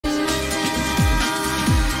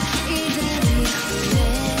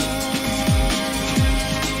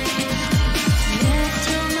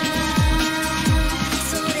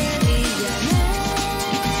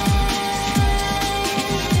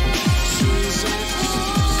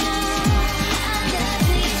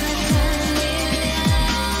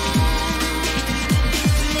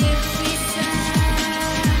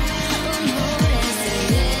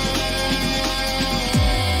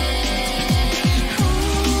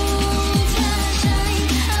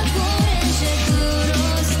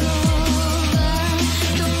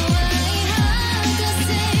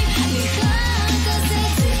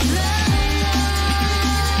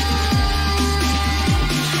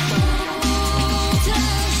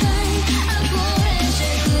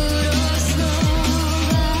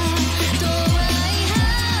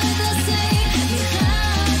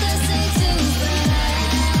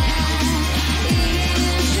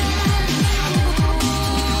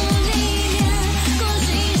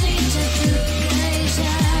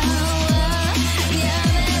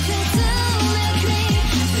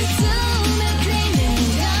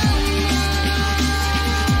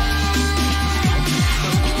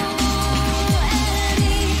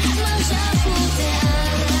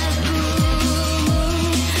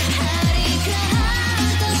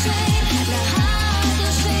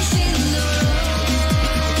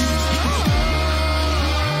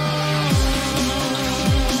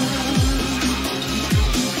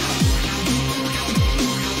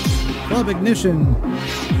Club Ignition.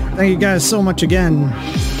 Thank you guys so much again.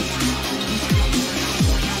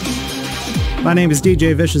 My name is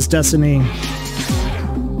DJViciousDestiny.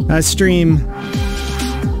 I stream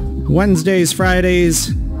Wednesdays,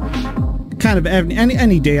 Fridays, kind of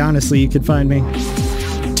any day, honestly, you could find me.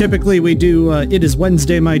 Typically we do It Is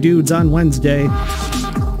Wednesday, My Dudes on Wednesday,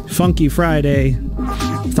 Funky Friday,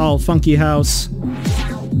 with all funky house,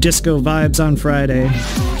 disco vibes on Friday.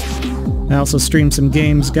 I also stream some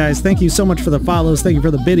games. Guys, thank you so much for the follows, thank you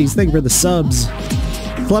for the biddies, thank you for the subs.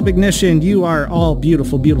 Club Ignition, you are all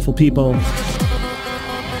beautiful, beautiful people.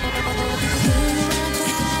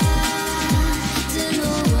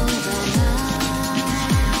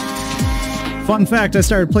 Fun fact, I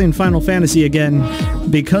started playing Final Fantasy again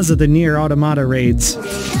because of the NieR Automata raids.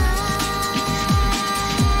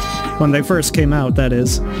 When they first came out, that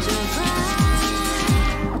is.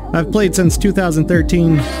 I've played since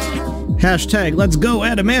 2013. Hashtag let's go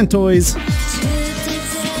Adamantoys!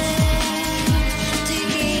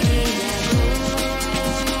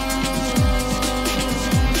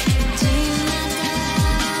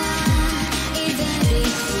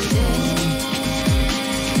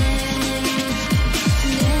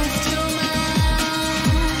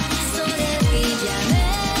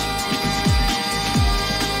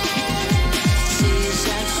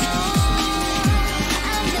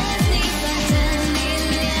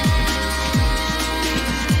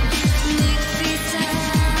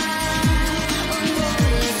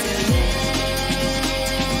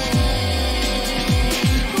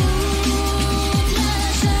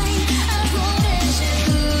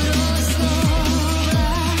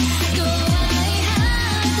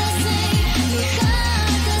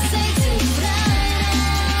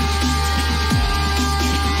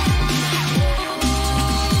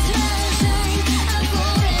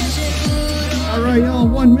 Alright y'all,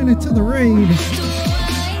 1 minute to the raid.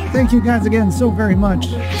 Thank you guys again so very much.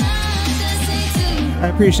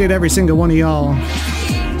 I appreciate every single one of y'all.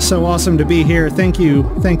 So awesome to be here. Thank you,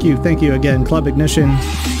 thank you, thank you again, Club Ignition.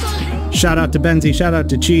 Shout out to Benzie, shout out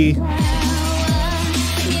to Chi.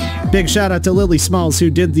 Big shout out to Lily Smalls who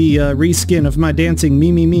did the reskin of my dancing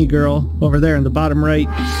Me girl over there in the bottom right.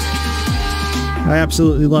 I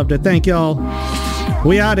absolutely loved it. Thank y'all.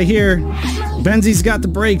 We out of here. Benzie's got the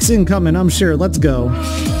breaks incoming, I'm sure. Let's go.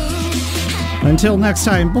 Until next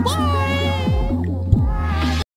time, bye-bye!